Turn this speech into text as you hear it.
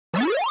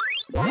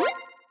Hey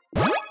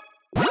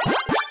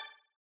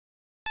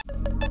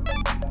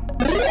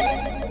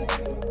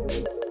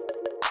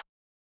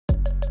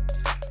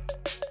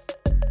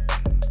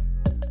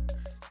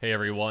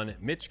everyone,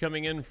 Mitch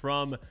coming in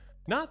from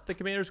not the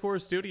Commander's Core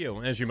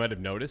studio. As you might have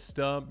noticed,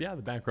 yeah,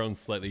 the background's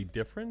slightly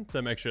different.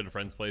 I'm actually at a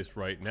friend's place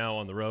right now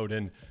on the road,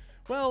 and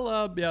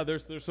well, yeah,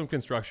 there's some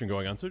construction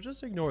going on, so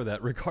just ignore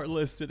that.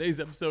 Regardless, today's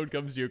episode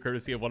comes to you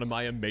courtesy of one of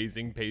my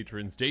amazing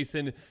patrons,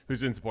 Jason,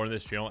 who's been supporting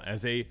this channel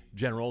as a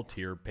general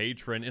tier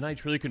patron, and I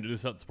truly couldn't do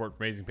this without support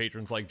from amazing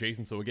patrons like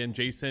Jason. So again,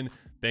 Jason,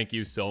 thank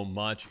you so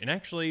much. And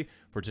actually,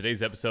 for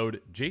today's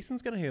episode,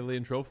 Jason's gonna handle the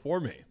intro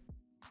for me.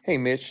 Hey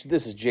Mitch,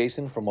 this is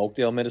Jason from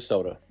Oakdale,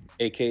 Minnesota,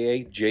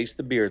 aka Jace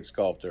the Beard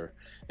Sculptor,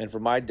 and for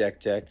my deck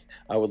tech,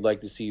 I would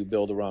like to see you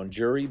build around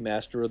Juri,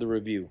 Master of the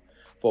Revue,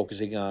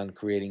 focusing on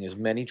creating as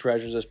many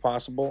treasures as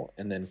possible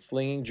and then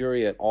flinging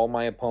Juri at all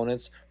my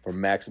opponents for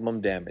maximum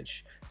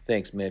damage.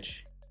 Thanks,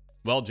 Mitch.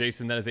 Well,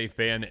 Jason, that is a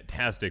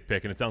fantastic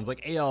pick, and it sounds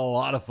like a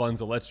lot of fun,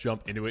 so let's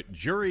jump into it.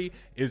 Juri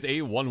is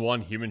a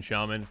 1/1 human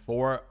shaman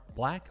for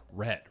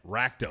black-red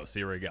Rakdos.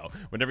 Here we go.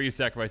 Whenever you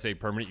sacrifice a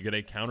permanent, you get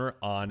a counter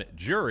on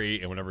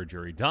Juri, and whenever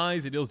Juri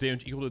dies, it deals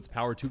damage equal to its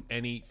power to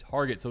any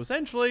target. So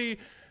essentially,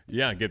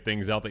 yeah, get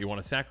things out that you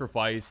want to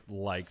sacrifice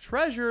like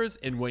treasures,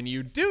 and when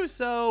you do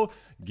so,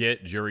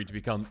 get Juri to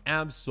become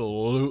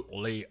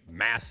absolutely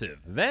massive.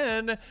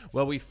 Then,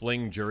 well, we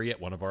fling Juri at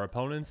one of our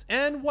opponents,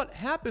 and what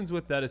happens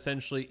with that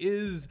essentially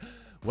is,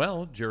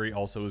 well, Juri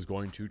also is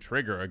going to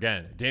trigger,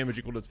 again, damage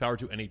equal to its power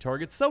to any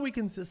target, so we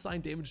can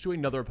assign damage to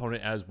another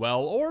opponent as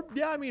well. Or,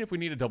 yeah, I mean, if we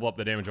need to double up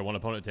the damage on one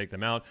opponent, take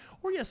them out.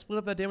 Or, yeah, split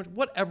up that damage.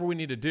 Whatever we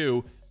need to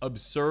do,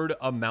 absurd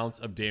amounts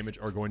of damage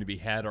are going to be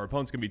had. Our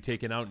opponent's going to be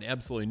taken out in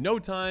absolutely no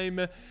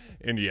time.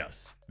 And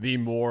yes, the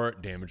more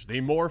damage,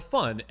 the more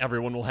fun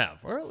everyone will have.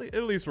 Or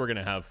at least we're going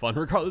to have fun.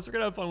 Regardless, we're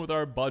going to have fun with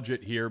our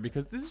budget here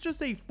because this is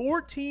just a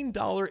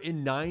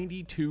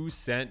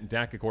 $14.92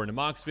 deck according to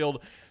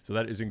Moxfield. So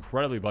that is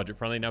incredibly budget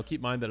friendly. Now keep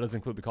in mind that doesn't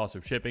include the cost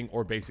of shipping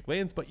or basic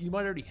lands, but you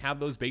might already have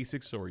those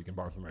basics, or you can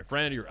borrow from my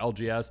friend or your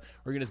LGS,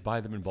 or you can just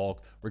buy them in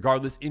bulk.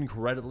 Regardless,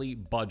 incredibly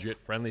budget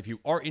friendly. If you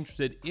are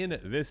interested in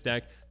this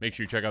deck, make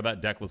sure you check out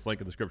that deck list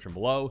link in the description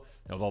below.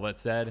 Now with all that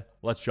said,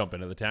 let's jump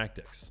into the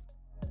tactics.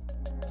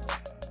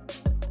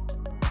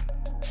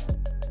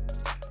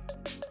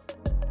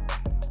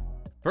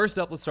 First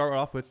up, let's start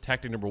off with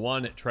tactic number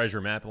 1,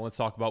 treasure map, and let's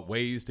talk about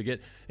ways to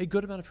get a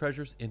good amount of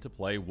treasures into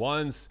play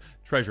once.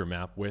 Treasure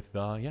map with,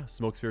 yeah,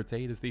 Smoke Spirit's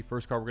 8 is the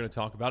first card we're going to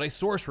talk about. A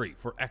sorcery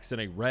for X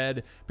and a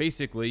red.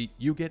 Basically,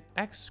 you get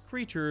X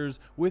creatures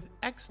with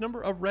X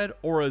number of red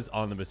auras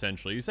on them,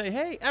 essentially. You say,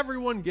 hey,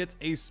 everyone gets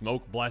a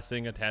smoke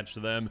blessing attached to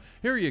them.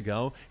 Here you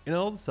go. And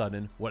all of a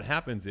sudden, what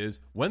happens is,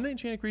 when the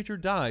enchanted creature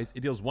dies,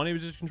 it deals 1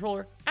 damage to its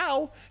controller.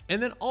 Ow!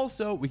 And then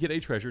also, we get a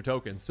treasure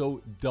token.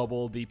 So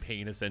double the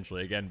pain,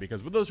 essentially, again,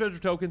 because with those treasure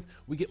tokens,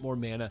 we get more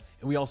mana,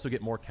 and we also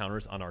get more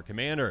counters on our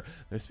commander.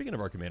 Now, speaking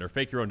of our commander,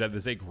 Fake Your Own Death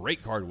is a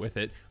great card with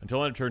it.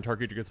 Until end of turn,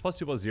 target creature gets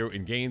 +2/+0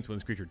 in gains. When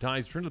this creature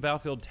dies, return to the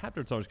battlefield, tap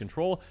to its owner's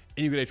control,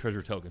 and you get a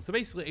treasure token. So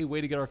basically, a way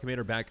to get our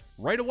commander back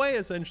right away,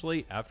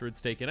 essentially, after it's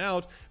taken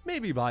out,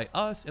 maybe by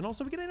us, and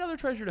also we get another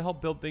treasure to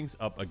help build things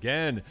up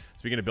again.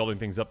 Speaking of building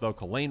things up, though,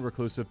 Kalane,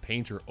 Reclusive,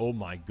 Painter, oh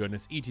my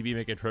goodness, ETB,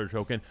 make a treasure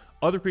token.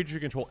 Other creatures you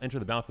control enter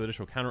the battlefield,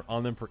 additional counter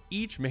on them for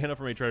each mana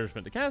from a treasure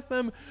spent to cast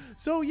them.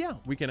 So yeah,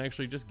 we can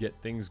actually just get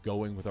things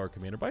going with our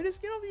commander by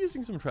just,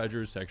 using some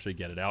treasures to actually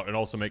get it out, and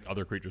also make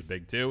other creatures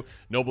big too.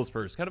 Noble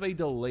Spurs, kind of a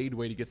delayed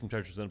way to get some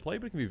treasures into play,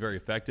 but it can be very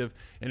effective.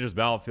 And just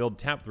battlefield,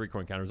 tap 3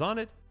 coin counters on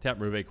it, tap,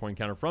 remove a coin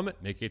counter from it,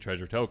 make a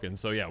treasure token.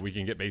 So yeah, we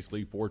can get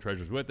basically 4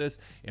 treasures with this.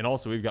 And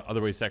also we've got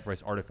other ways to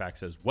sacrifice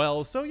artifacts as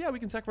well. So yeah, we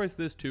can sacrifice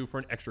this too for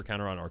an extra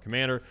counter on our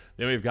commander.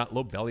 Then we've got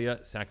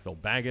Lobelia, Sackville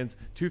Baggins,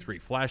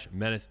 2/3 Flash,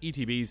 Menace,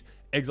 ETBs,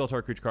 exile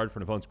target creature card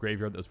from an opponent's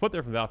graveyard that was put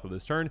there from the battlefield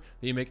this turn.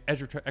 Then you make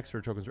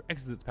extra tokens or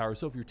exit its power.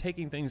 So if you're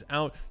taking things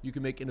out, you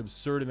can make an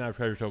absurd amount of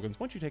treasure tokens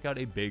once you take out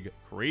a big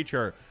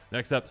creature.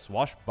 Next up,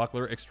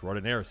 Swashbuckler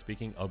Extraordinaire.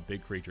 Speaking of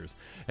big creatures,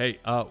 hey,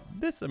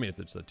 this, I mean, it's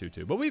just a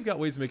 2/2, but we've got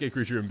ways to make a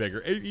creature even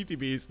bigger.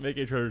 ETBs, make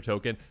a treasure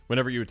token.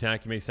 Whenever you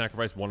attack, you may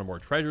sacrifice 1 or more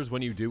treasures.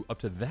 When you do, up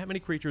to that many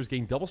creatures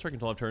gain double strike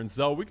until end of turn.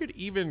 So we could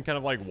even kind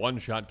of like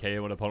one-shot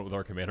KO an opponent with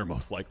our commander,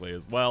 most likely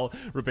as well.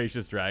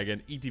 Rapacious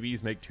Dragon.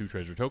 ETBs make 2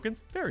 treasure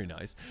tokens. Very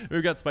nice.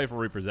 We've got Spiteful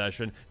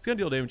Repossession. It's going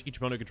to deal damage. Each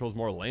opponent controls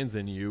more lands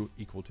than you,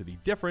 equal to the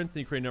difference.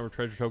 And you create a number of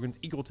treasure tokens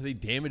equal to the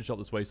damage dealt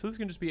this way. So this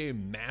can just be a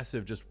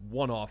massive, just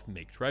one-off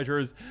make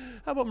treasures.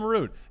 How about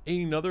Maroon?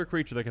 Another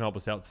creature that can help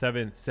us out.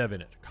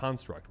 7/7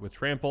 Construct with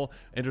Trample.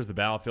 Enters the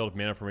battlefield. If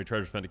mana from a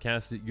treasure spent to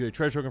cast it, you get a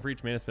treasure token for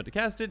each mana spent to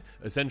cast it.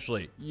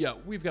 Essentially, yeah,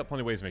 we've got plenty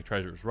of ways to make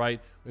treasures,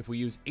 right? If we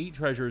use 8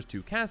 treasures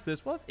to cast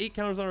this, well, that's 8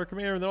 counters on our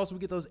commander, and then also we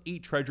get those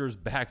 8 treasures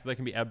back, so that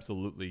can be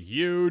absolutely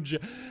huge.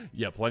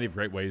 Yeah, plenty of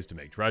great ways to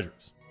make treasures.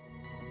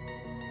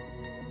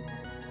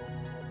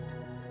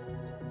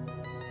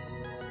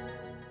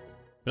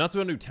 But now let's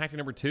go into tactic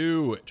number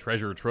 2,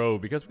 Treasure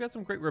Trove, because we got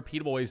some great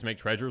repeatable ways to make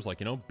treasures like,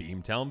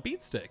 Beamtown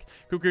Beatstick.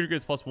 Cool creature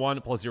gets +1,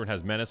 +0, and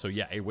has menace, so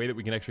yeah, a way that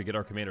we can actually get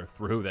our commander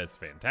through, that's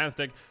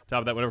fantastic. Top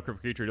of that, whenever a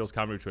creature deals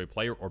combat to a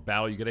player or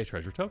battle, you get a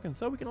treasure token,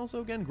 so we can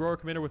also, again, grow our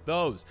commander with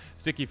those.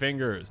 Sticky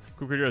Fingers.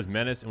 Cool creature has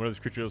menace, and whenever this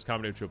creature deals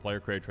combat to a player,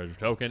 create a treasure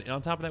token, and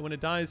on top of that, when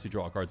it dies, you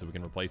draw a card so we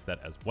can replace that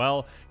as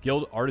well.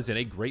 Guild Artisan,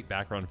 a great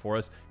background for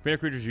us. Commander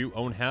creatures you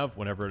own have,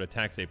 whenever it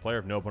attacks a player,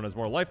 if no opponent has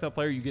more life than that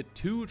player, you get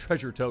 2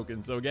 treasure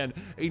tokens, so again,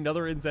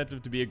 another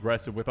incentive to be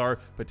aggressive with our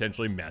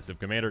potentially massive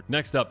commander.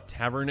 Next up,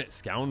 Tavern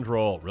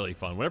Scoundrel. Really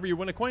fun. Whenever you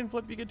win a coin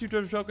flip, you get 2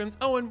 treasure tokens.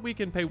 Oh, and we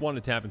can pay 1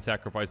 to tap and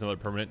sacrifice another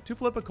permanent to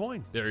flip a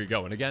coin. There you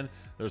go. And again,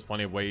 there's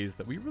plenty of ways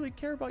that we really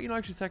care about,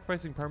 actually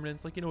sacrificing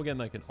permanents. Like, again,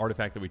 like an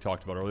artifact that we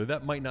talked about earlier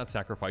that might not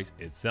sacrifice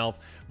itself.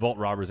 Vault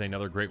Robber is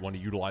another great one to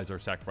utilize our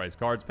sacrifice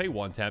cards. Pay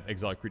 1 tap,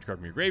 exile a creature card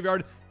from your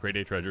graveyard, create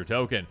a treasure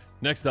token.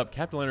 Next up,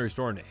 Captain Legendary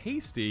Store and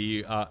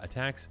Hasty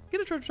attacks. Get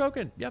a treasure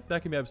token. Yep,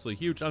 that can be absolutely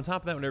huge. On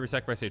top of that, whenever you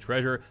sacrifice a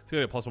treasure, it's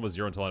going to get +1 with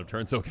 0 until end of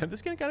turn. So again,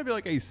 this can kind of be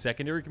like a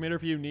secondary commander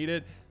if you need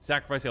it.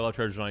 Sacrifice a lot of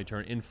treasures on a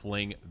turn and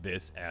fling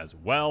this as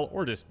well,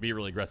 or just be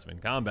really aggressive in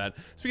combat.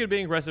 Speaking of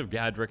being aggressive,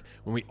 Gadrick,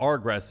 when we are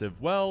aggressive,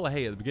 well,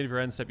 hey, at the beginning of your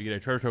end step, you get a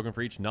treasure token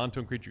for each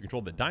non-token creature you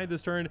control that died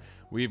this turn.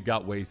 We've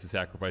got ways to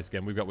sacrifice.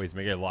 Again, we've got ways to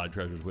make a lot of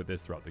treasures with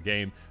this throughout the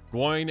game.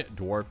 Groin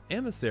Dwarf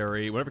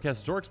Emissary. Whenever you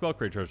cast a Zork spell,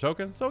 create a treasure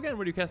token. So again,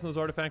 when you cast those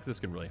artifacts, this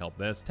can really help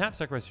this. Tap,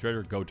 sacrifice a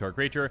treasure, go to our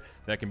creature.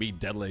 That can be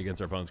deadly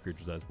against our opponent's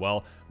creatures as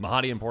well.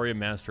 Mahadi Emporium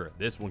Master.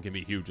 This one can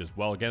be huge as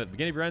well. Again, at the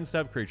beginning of your end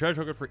step, create a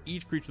treasure token for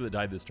each creature that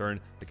died this turn.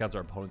 That counts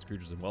our opponent's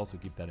creatures as well, so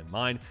keep that in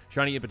mind.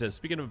 Shiny Impetus.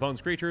 Speaking of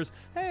opponent's creatures,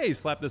 hey,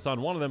 slap this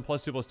on one of them,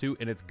 +2/+2,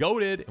 and it's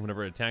goaded. And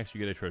whenever it attacks, you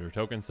get a treasure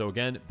token. So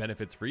again,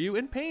 benefits for you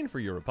and pain for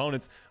your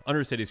opponents.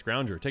 Undercity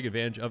Scrounger. Take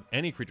advantage of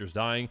any creatures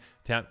dying.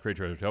 Tap, create a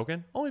treasure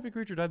token. Only if a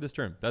creature died this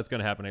turn. That's going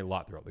to happen a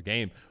lot throughout the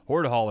game.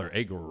 Horde Hauler,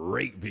 a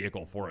great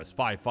vehicle for us.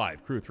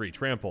 5/5, crew 3,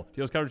 trample.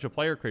 Deals counter to a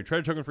player, create a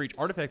treasure token for each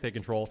artifact they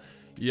control.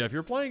 Yeah, if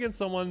you're playing against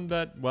someone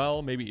that,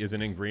 well, maybe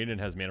isn't in green and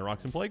has mana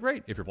rocks in play,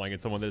 great. If you're playing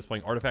against someone that is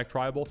playing artifact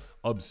tribal,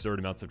 absurd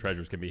amounts of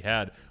treasures can be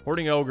had.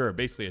 Hoarding Ogre,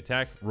 basically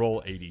attack,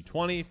 roll a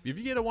d20. If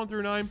you get a 1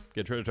 through 9,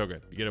 get a treasure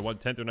token. You get a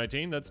 10 through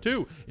 19, that's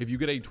 2. If you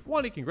get a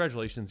 20,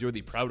 congratulations, you're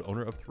the proud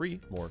owner of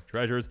 3 more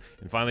treasures.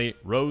 And finally,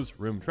 Rose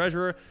Room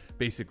Treasurer,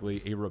 basically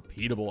a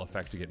repeatable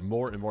effect to get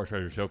more and more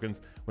treasure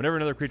tokens. Whenever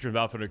another creature in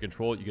battlefield under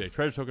control, you get a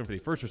treasure token for the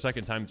first or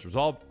second time it's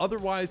resolved.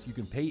 Otherwise, you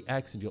can pay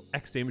X and deal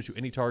X damage to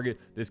any target.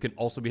 This can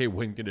also be a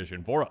win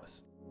condition for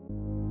us.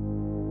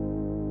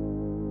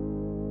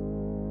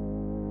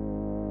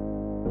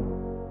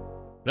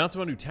 Now let's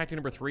go on to tactic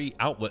number 3,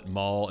 Outlet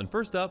Mall. And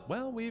first up,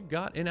 well, we've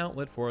got an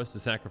outlet for us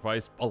to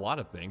sacrifice a lot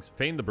of things.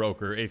 Feign the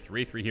Broker, a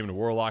 3/3 human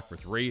warlock for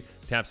 3.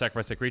 Tap,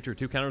 sacrifice a creature,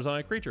 2 counters on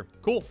a creature.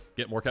 Cool.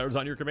 Get more counters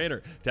on your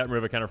commander. Tap and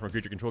remove a counter from a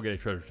creature control, get a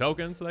treasure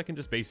token. So that can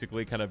just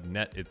basically kind of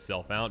net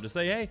itself out. Just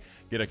say, hey,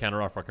 get a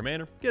counter off our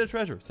commander, get a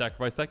treasure.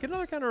 Sacrifice that, get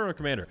another counter on our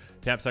commander.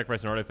 Tap,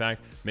 sacrifice an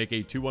artifact, make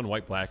a 2/1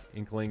 white-black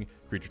Inkling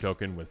creature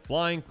token with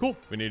flying. Cool.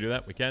 We need to do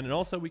that. We can. And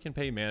also, we can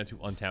pay mana to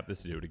untap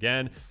this to do it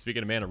again.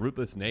 Speaking of mana,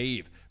 Ruthless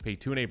Knave. Pay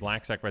 2 and a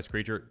black, sacrifice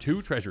creature,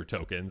 2 treasure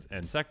tokens,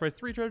 and sacrifice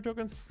 3 treasure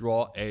tokens,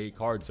 draw a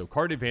card. So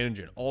card advantage,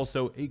 and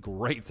also a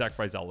great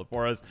sacrifice outlet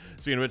for us.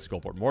 Speaking of which,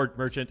 Skullport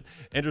Merchant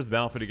enters the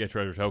battlefield to get a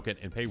treasure token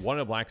and pay 1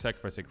 and a black,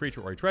 sacrifice a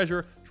creature or a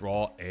treasure,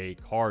 draw a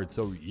card.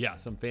 So yeah,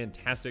 some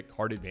fantastic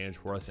card advantage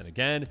for us. And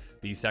again,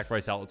 these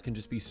sacrifice outlets can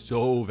just be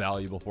so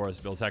valuable for us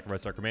to be able to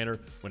sacrifice our commander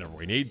whenever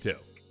we need to.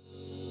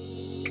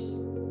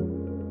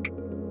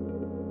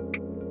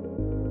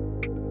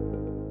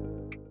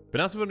 But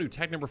now let's move on to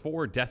tech number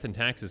 4, Death and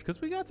Taxes, because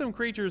we got some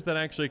creatures that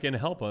actually can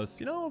help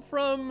us,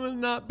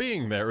 from not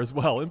being there as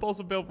well.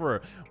 Impulsive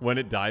Pilferer, when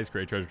it dies,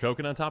 create a treasure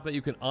token. On top of that,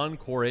 you can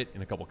encore it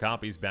in a couple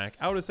copies back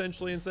out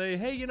essentially and say,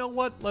 hey, you know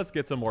what? Let's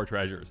get some more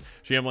treasures.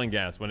 Shambling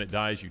Gas, when it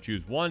dies, you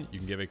choose 1. You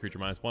can give a creature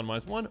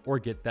 -1/-1, or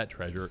get that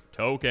treasure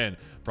token.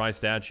 Prize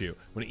Statue,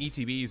 when it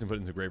ETBs and put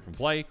it into grave from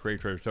play, create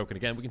a treasure token.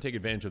 Again, we can take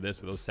advantage of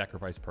this with those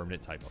sacrifice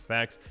permanent type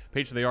effects.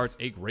 Page of the Arts,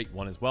 a great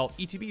one as well.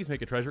 ETBs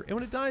make a treasure, and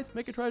when it dies,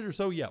 make a treasure.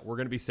 So yeah, we're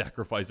going to be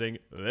sacrificing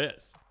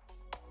this.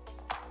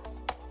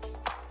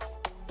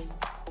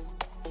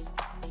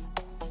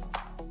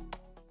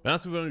 Now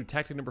let's move on to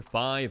tactic number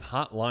 5,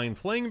 Hotline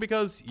Fling,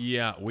 because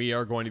yeah, we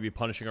are going to be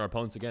punishing our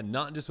opponents again,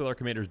 not just with our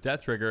commander's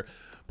death trigger,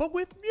 but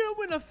with,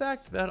 an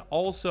effect that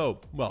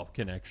also, well,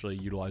 can actually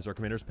utilize our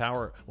commander's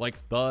power, like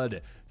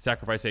Thud.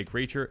 Sacrifice a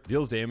creature,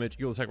 deals damage,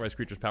 you will sacrifice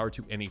creature's power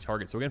to any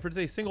target. So again, for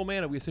today's single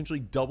mana, we essentially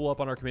double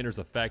up on our commander's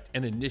effect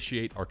and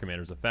initiate our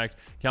commander's effect.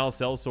 Cal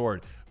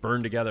Sellsword,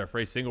 burn together for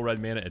a single red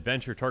mana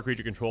adventure. Target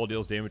creature control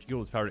deals damage,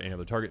 equals power to any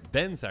other target,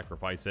 then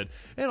sacrifice it.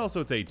 And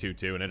also it's a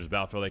 2/2 and enters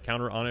battlefield. A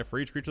counter on it for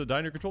each creature that died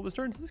under control this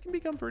turn. So this can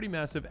become pretty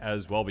massive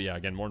as well. But yeah,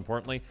 again, more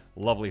importantly,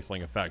 lovely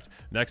fling effect.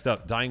 Next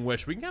up, Dying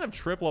Wish. We can kind of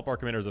triple up our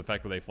commander's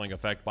effect with a fling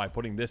effect by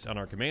putting this on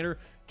our commander.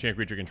 Chant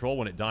creature control.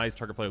 When it dies,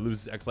 target player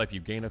loses X life. You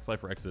gain X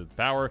life for X of its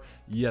power.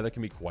 Yeah, that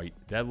can be quite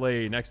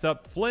deadly. Next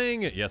up,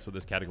 fling. Yes, what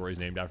this category is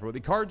named after. What the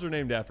cards are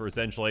named after,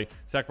 essentially.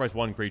 Sacrifice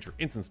one creature,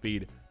 instant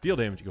speed, deal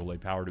damage equal to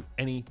power to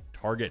any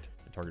target.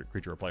 Target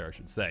creature or player, I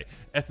should say.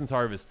 Essence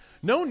Harvest.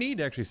 No need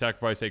to actually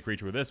sacrifice a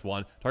creature with this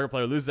one. Target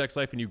player loses X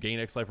life and you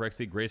gain X life for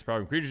X greatest power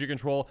and creatures you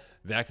control.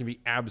 That can be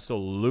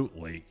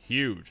absolutely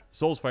huge.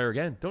 Soulsfire,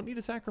 again, don't need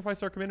to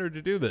sacrifice our commander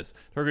to do this.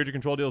 Target creature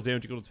control deals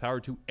damage equal to its power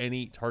to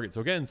any target.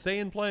 So again, stay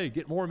in play,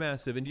 get more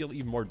massive, and deal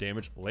even more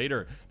damage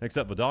later. Next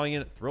up,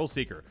 Vidalian Thrill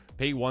Seeker.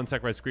 Pay one,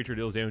 sacrifice creature,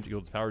 deals damage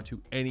equal to its power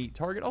to any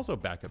target. Also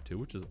backup too,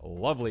 which is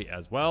lovely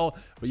as well.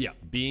 But yeah,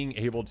 being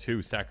able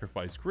to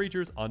sacrifice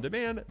creatures on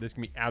demand, this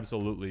can be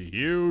absolutely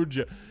huge,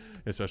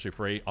 especially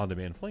for a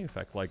on-demand fling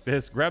effect like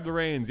this. Grab the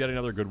Reins, yet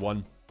another good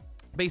one.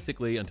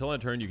 Basically, until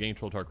end of turn, you gain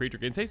control to our creature.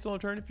 Gains haste on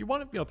turn. If you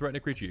want to, threaten a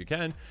creature, you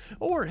can.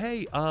 Or,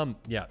 hey,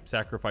 yeah,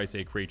 sacrifice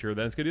a creature.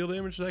 Then it's going to deal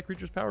damage to that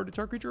creature's power to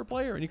target creature or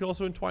player. And you can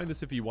also entwine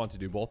this if you want to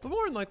do both. But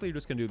more than likely, you're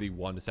just going to do the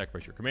one to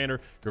sacrifice your commander.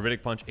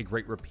 Gravitic Punch, a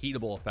great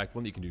repeatable effect,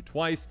 one that you can do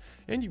twice.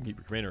 And you can keep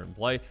your commander in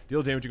play.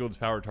 Deal damage equal to its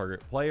power to target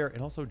player.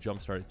 And also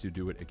jumpstart it to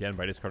do it again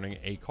by discarding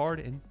a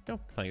card and,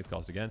 playing its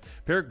cost again.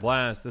 Pyrrhic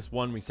Blast. This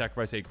one, we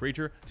sacrifice a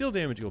creature. Deal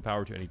damage equal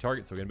power to any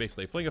target. So again,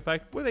 basically a fling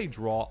effect with a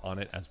draw on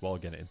it as well.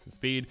 Again, instant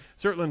speed.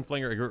 Surtland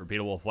Flinger, a great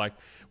repeatable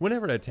effect.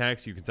 Whenever it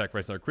attacks, you can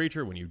sacrifice another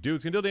creature. When you do,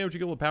 it's going to deal damage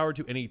equal to power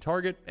to any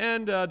target.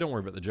 And don't worry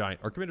about the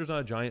giant. Our commander's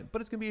not a giant,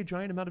 but it's going to be a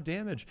giant amount of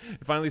damage.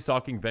 And finally,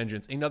 Stalking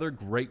Vengeance. Another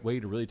great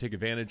way to really take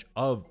advantage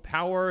of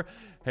power.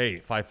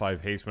 Hey,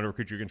 5/5 haste. Whenever a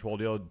creature you control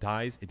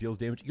dies, it deals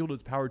damage equal to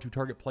its power to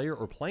target player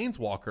or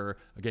planeswalker.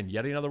 Again,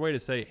 yet another way to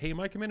say, hey,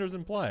 my commander's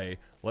in play.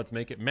 Let's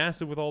make it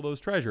massive with all those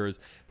treasures.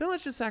 Then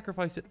let's just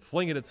sacrifice it,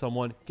 fling it at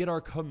someone, get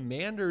our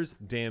commander's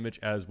damage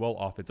as well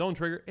off its own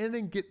trigger, and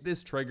then get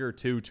this trigger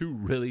too to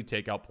really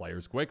take out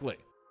players quickly.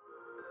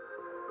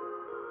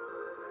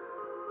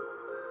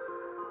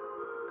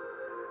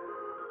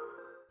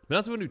 But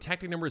that's going to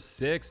tactic number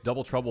 6,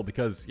 Double Trouble,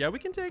 because yeah, we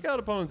can take out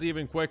opponents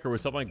even quicker with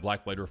something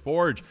like Blackblade or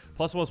Forge.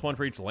 +1/+1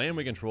 for each land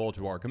we control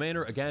to our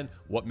commander. Again,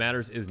 what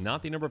matters is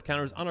not the number of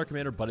counters on our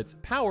commander, but its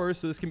power.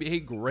 So this can be a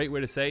great way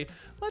to say,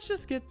 let's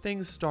just get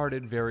things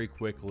started very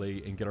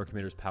quickly and get our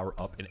commander's power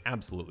up in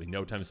absolutely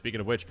no time.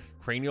 Speaking of which,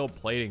 Cranial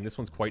Plating. This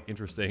one's quite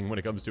interesting when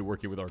it comes to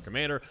working with our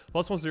commander.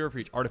 +1/+0 for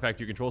each artifact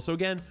you control. So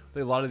again,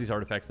 a lot of these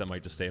artifacts that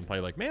might just stay in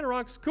play, like Mana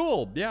Rocks,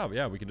 cool.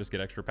 Yeah, we can just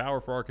get extra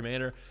power for our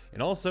commander.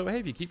 And also, hey,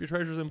 if you keep your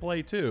treasures in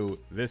play too,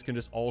 this can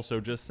just also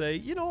just say,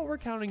 you know what, we're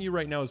counting you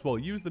right now as well.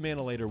 Use the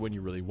mana later when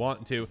you really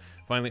want to.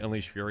 Finally,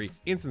 Unleash Fury,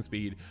 instant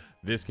speed.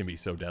 This can be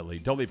so deadly.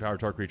 Doubly power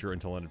to our creature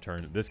until end of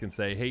turn. This can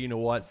say, hey, you know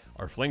what?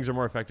 Our flings are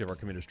more effective. Our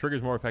commander's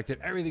triggers more effective.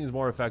 Everything's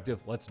more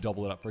effective. Let's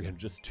double it up for, again,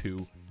 just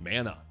 2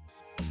 mana.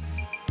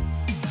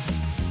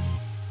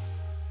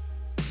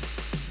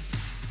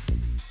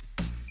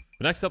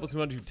 But next up, let's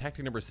move on to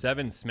tactic number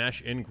 7,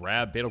 Smash and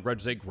Grab. Fatal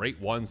Grudge is a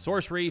great one.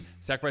 Sorcery,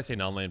 sacrifice a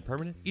non-land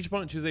permanent. Each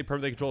opponent chooses a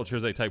permanent they control,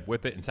 chooses a type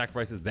with it, and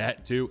sacrifices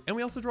that too. And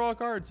we also draw a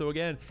card. So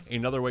again,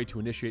 another way to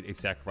initiate a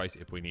sacrifice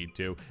if we need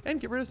to. And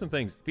get rid of some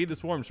things. Feed the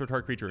Swarm, short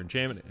target creature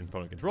enchantment and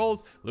opponent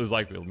controls. Lose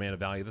life, build mana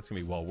value. That's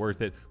going to be well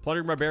worth it.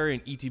 Plundering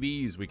Barbarian,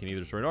 ETBs. We can either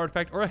destroy an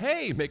artifact or,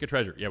 hey, make a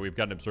treasure. Yeah, we've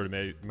got an absurd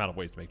amount of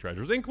ways to make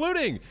treasures,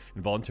 including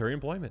involuntary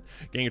employment.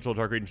 Gain control of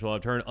target creature until end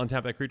of turn.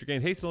 Untap that creature,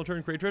 gain haste until end of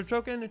turn, create treasure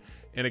token.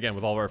 And again,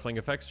 with all of our fling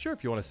effects, sure,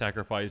 if you want to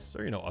sacrifice,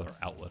 or other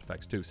outlet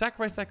effects too,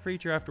 sacrifice that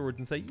creature afterwards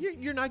and say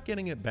you're not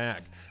getting it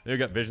back. Then we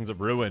got Visions of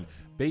Ruin.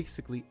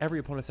 Basically, every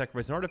opponent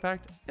sacrifices an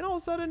artifact, and all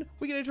of a sudden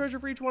we get a treasure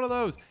for each one of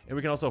those. And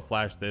we can also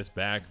flash this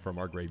back from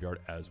our graveyard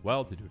as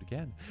well to do it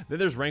again. Then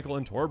there's Rankle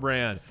and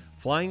Torbrand.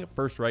 Flying,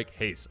 First Strike,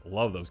 Haste.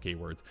 Love those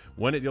keywords.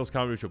 When it deals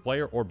combat to a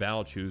player or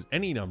battle, choose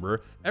any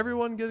number.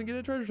 Everyone gonna get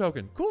a treasure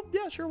token. Cool,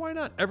 yeah, sure, why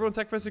not? Everyone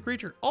sacrifice a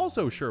creature.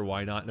 Also, sure,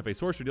 why not? And if a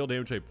sorcery deal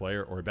damage to a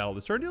player or a battle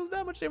this turn, deals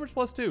that much damage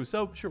 +2.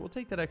 So sure, we'll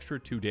take that extra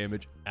 2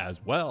 damage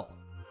as well.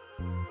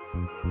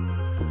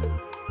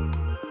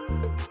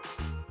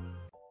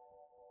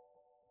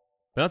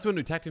 But that's when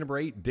we tactic number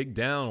 8, Dig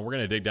Down. We're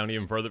gonna dig down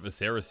even further.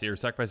 Viserys here.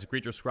 Sacrifice a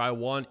creature, scry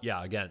 1.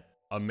 Yeah, again,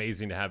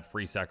 amazing to have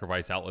free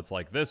sacrifice outlets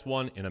like this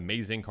one, and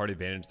amazing card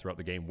advantage throughout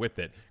the game with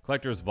it.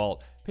 Collector's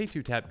Vault, pay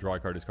 2 tap, draw a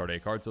card, discard a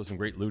card, so some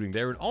great looting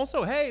there. And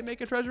also, hey, make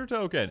a treasure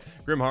token.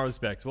 Grim Harvest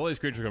Specs, well, these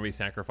creatures are going to be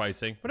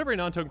sacrificing. Whenever a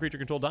non-token creature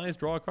control dies,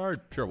 draw a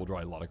card. Sure, we'll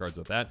draw a lot of cards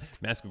with that.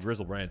 Mask of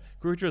Grizzlebrand,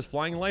 creature is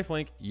flying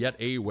lifelink, yet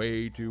a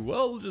way to,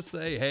 well, just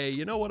say, hey,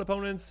 you know what,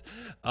 opponents?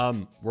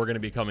 We're going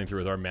to be coming through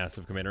with our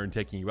massive commander and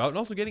taking you out, and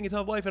also getting a ton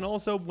of life. And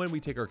also, when we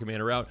take our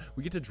commander out,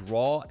 we get to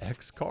draw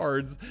X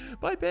cards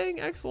by paying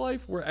X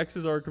life, where X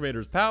is our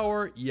commander's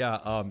power.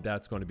 Yeah,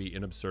 that's going to be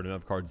an absurd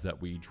amount of cards that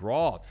we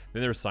draw.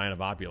 Then there's Sign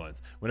of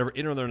Opulence. Whenever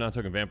in or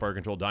non-token vampire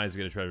control dies, you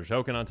get a treasure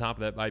token on top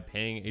of that by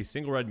paying a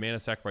single red mana,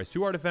 sacrifice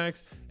 2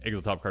 artifacts, exile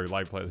top card,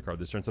 live play the card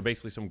this turn. So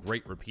basically some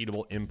great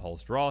repeatable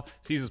impulse draw.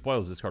 Season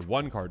Spoils, discard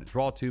 1 card,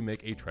 draw 2,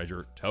 make a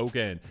treasure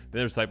token. Then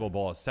there's Disciple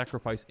Ball,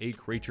 sacrifice a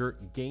creature,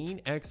 gain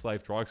X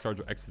life, draw X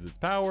cards where X is its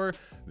power.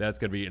 That's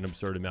going to be an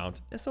absurd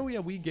amount. And so yeah,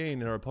 we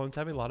gain and our opponents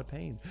have a lot of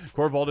pain.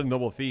 Corvalden,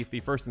 Noble Thief,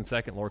 the first and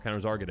second lore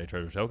counters are get a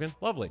treasure token.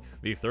 Lovely.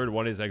 The third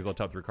one is exile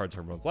top 3 cards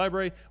from one's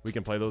library. We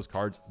can play those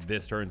cards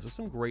this turn. So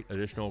some great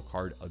additional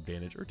card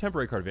advantage, or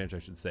temporary card advantage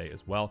I should say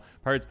as well.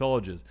 Pirates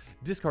Pillages,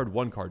 discard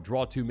 1 card,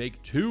 draw 2,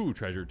 make 2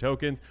 treasure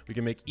tokens. We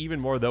can make even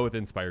more though with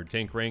Inspired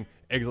Tinkering.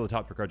 Exile the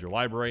top 3 cards of your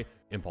library,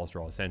 impulse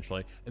draw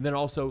essentially, and then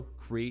also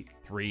create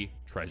 3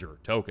 treasure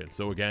tokens.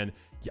 So again,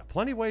 yeah,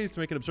 plenty of ways to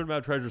make an absurd amount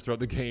of treasures throughout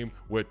the game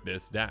with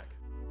this deck.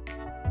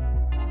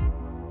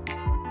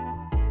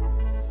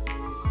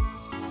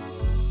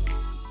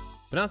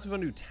 But now let's move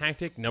on to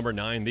tactic number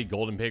 9, the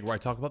Golden Pig, where I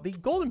talk about the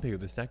Golden Pig of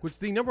this deck, which is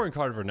the number 1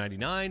 card for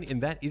 99,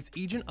 and that is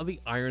Agent of the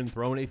Iron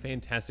Throne, a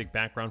fantastic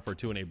background for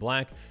 2 and a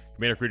black.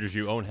 Commander creatures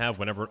you own have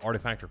whenever an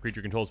artifact or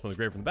creature controls from the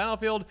grave from the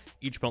battlefield,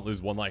 each opponent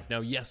loses 1 life.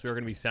 Now, yes, we are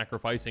going to be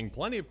sacrificing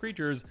plenty of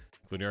creatures,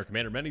 including our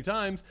commander many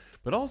times,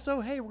 but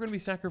also, hey, we're going to be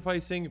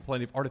sacrificing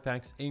plenty of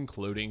artifacts,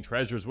 including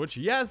treasures, which,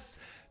 yes,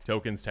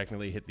 tokens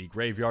technically hit the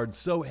graveyard.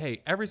 So,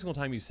 hey, every single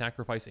time you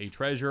sacrifice a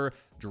treasure,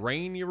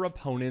 drain your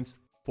opponents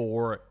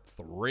for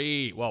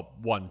 3. Well,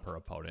 1 per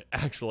opponent.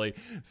 Actually,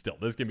 still,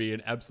 this can be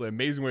an absolutely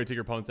amazing way to take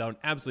your opponents out in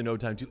absolutely no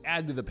time to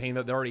add to the pain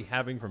that they're already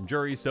having from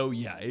Juri. So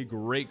yeah, a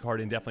great card,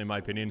 and definitely, in my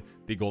opinion,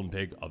 the Golden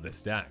Pig of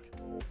this deck.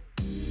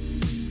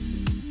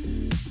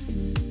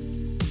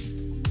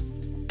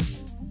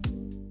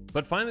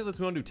 But finally, let's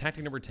move on to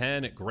tactic number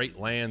 10, Great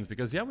Lands,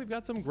 because yeah, we've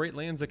got some great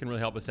lands that can really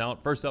help us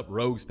out. First up,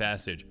 Rogue's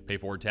Passage. Pay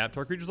 4 tap,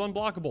 our creature's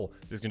unblockable.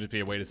 This can just be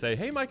a way to say,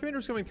 hey, my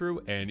commander's coming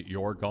through, and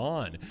you're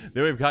gone.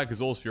 Then we've got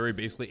Gazol's Fury,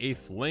 basically a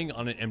fling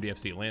on an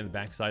MDFC land. The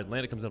backside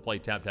land, it comes into play,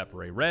 tap, tap,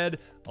 array red.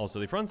 Also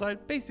the front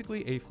side,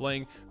 basically a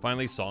fling.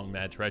 Finally, Song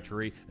Mad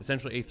Treachery,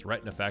 essentially a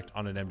threaten effect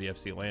on an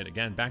MDFC land.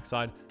 Again,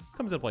 backside,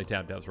 comes into play,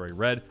 tap, tap, array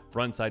red.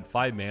 Front side,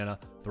 5 mana.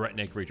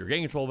 Threaten a creature,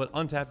 gain control of it,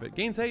 untap it,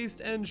 gains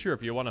haste, and sure,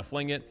 if you want to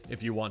fling it,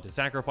 if you want to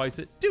sacrifice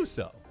it, do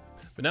so.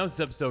 But now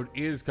this episode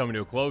is coming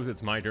to a close,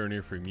 it's my turn to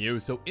hear from you,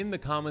 so in the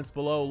comments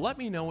below, let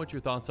me know what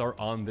your thoughts are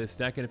on this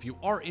deck, and if you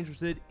are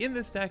interested in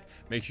this deck,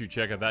 make sure you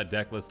check out that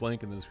deck list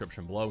link in the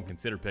description below and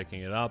consider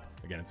picking it up.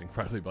 Again, it's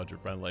incredibly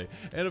budget friendly,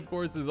 and of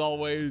course, as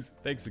always,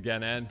 thanks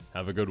again, and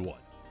have a good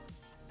one.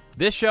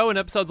 This show and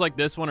episodes like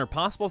this one are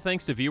possible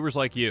thanks to viewers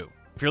like you.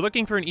 If you're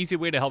looking for an easy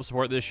way to help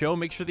support this show,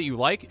 make sure that you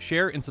like,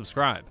 share, and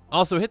subscribe.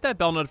 Also, hit that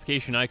bell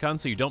notification icon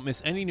so you don't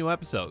miss any new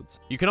episodes.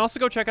 You can also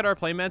go check out our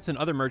playmats and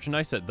other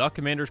merchandise at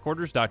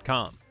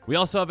thecommandersquarters.com. We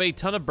also have a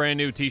ton of brand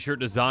new t-shirt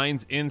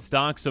designs in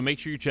stock, so make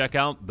sure you check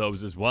out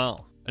those as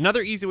well.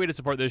 Another easy way to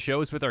support this show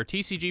is with our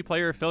TCG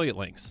Player affiliate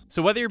links.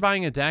 So whether you're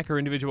buying a deck or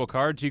individual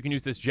cards, you can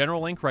use this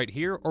general link right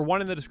here or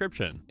one in the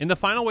description. And the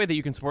final way that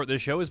you can support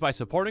this show is by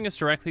supporting us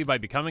directly by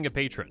becoming a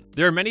patron.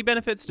 There are many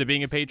benefits to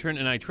being a patron,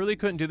 and I truly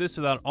couldn't do this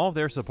without all of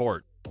their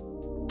support.